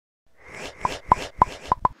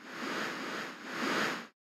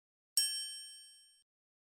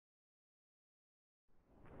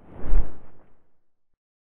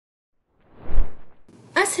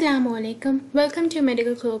Assalamu alaikum. Welcome to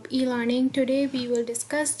Medical Club e-learning. Today we will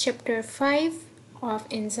discuss chapter 5 of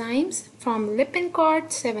enzymes from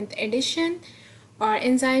Lippincott 7th edition. और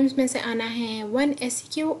enzymes में से आना है 1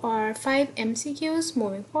 SQ और 5 MCQs.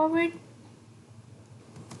 Moving forward,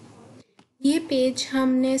 ये page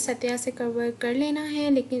हमने सत्या से कवर कर लेना है,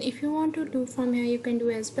 लेकिन if you want to do from here you can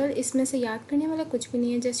do as well. इसमें से याद करने वाला कुछ भी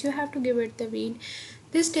नहीं है, just you have to give it the read.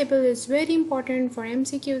 This table is very important for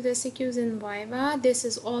MCQs, SCQs and Viva. This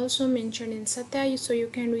is also mentioned in Satya, so you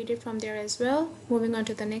can read it from there as well. Moving on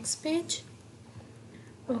to the next page.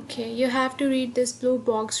 Okay, you have to read this blue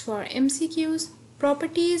box for MCQs.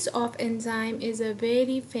 Properties of enzyme is a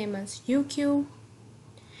very famous UQ.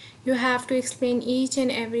 You have to explain each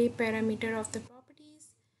and every parameter of the properties.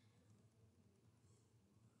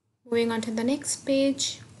 Moving on to the next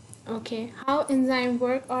page. Okay, how enzyme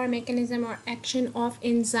work or mechanism or action of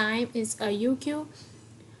enzyme is a UQ.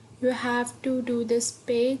 You have to do this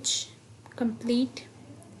page complete.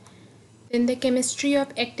 Then the chemistry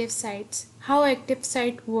of active sites, how active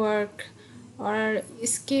site work, और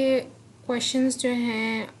इसके questions जो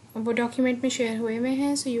हैं वो document में share हुए हुए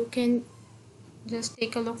हैं, so you can just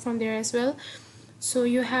take a look from there as well. So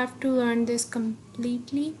you have to learn this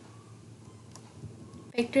completely.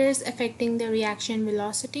 Factors affecting the reaction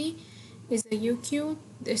velocity is the UQ.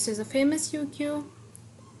 This is a famous UQ,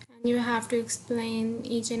 and you have to explain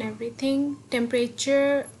each and everything.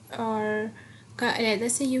 Temperature और का अलग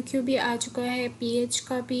से UQ भी आ चुका है, pH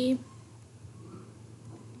का भी.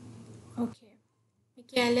 Okay,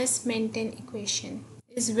 Michaelis-Menten equation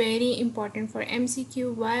is very important for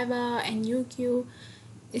MCQ, Viva and UQ.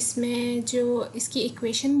 इसमें जो इसकी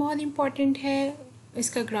equation बहुत important है,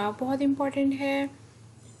 इसका graph बहुत important है.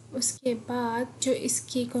 उसके बाद जो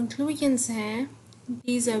इसकी conclusions हैं,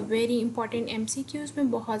 these are very important. MCQs में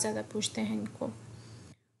बहुत ज़्यादा पूछते हैं इनको.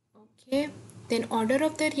 Okay, then order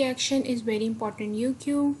of the reaction is very important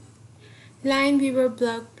UQ. Line-Weaver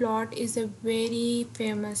blood plot is a very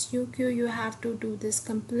famous UQ. You have to do this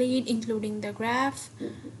complete, including the graph.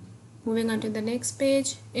 Moving on to the next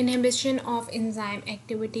page. Inhibition of enzyme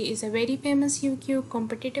activity is a very famous UQ.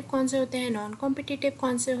 Competitive कौन से होते हैं, non-competitive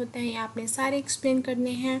कौन से होते हैं, ये आपने सारे explain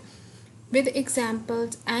करने हैं with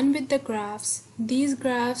examples and with the graphs. These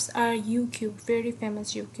graphs are UQ, very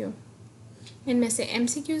famous UQ. इनमें से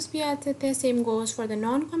MCQs भी आ सकते हैं. Same goes for the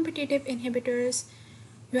non-competitive inhibitors.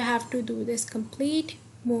 You have to do this complete.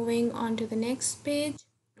 Moving on to the next page.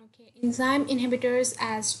 Okay, enzyme inhibitors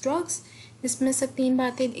as drugs. इसमें सब 3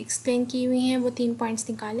 बातें explain की हुई हैं, वो 3 पॉइंट्स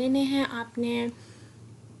निकाल लेने हैं आपने.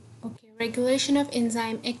 Okay, regulation of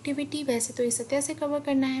enzyme activity, वैसे तो इस सतह से कवर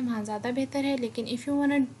करना है, वहाँ ज़्यादा बेहतर है, लेकिन if you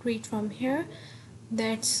want to read from here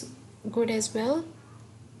that's good as well.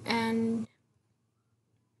 And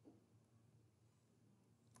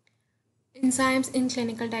enzymes in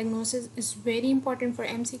clinical diagnosis is very important for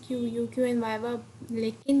MCQ, UQ and Viva,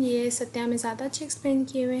 लेकिन ये सत्या में ज़्यादा अच्छे एक्सप्लेन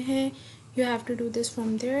किए हुए हैं. You have to do this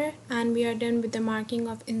from there, and we are done with the marking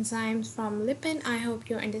of enzymes from Lippin. I hope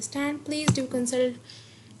you understand. Please do consult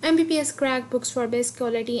MBBS crack books for best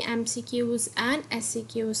quality MCQs and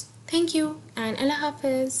SCQs. Thank you and Allah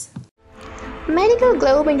Hafiz. Medical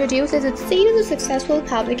Globe introduces its series of successful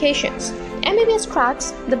publications, MBBS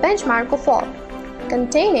Cracks, the benchmark of all,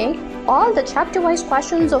 containing all the chapter-wise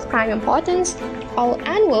questions of prime importance, all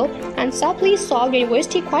annual and subtly solved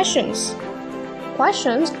university questions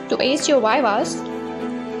to ace your Vivas,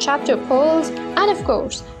 chapter polls, and of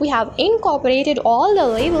course, we have incorporated all the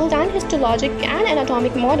labeled and histologic and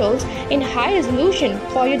anatomic models in high resolution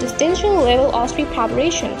for your distinction level OSCE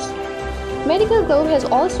preparations. Medical Globe has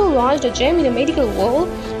also launched a gem in the medical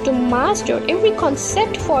world to master every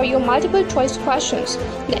concept for your multiple choice questions,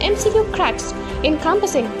 the MCQ cracks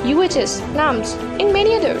encompassing UHS, NAMS, and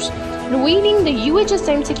many others, reading the UHS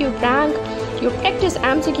MCQ rank, your practice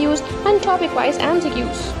MCQs, and topic-wise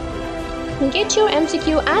MCQs. Get your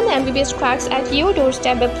MCQ and the MBBS cracks at your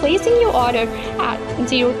doorstep by placing your order at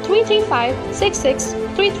 0335 66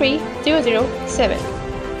 33007.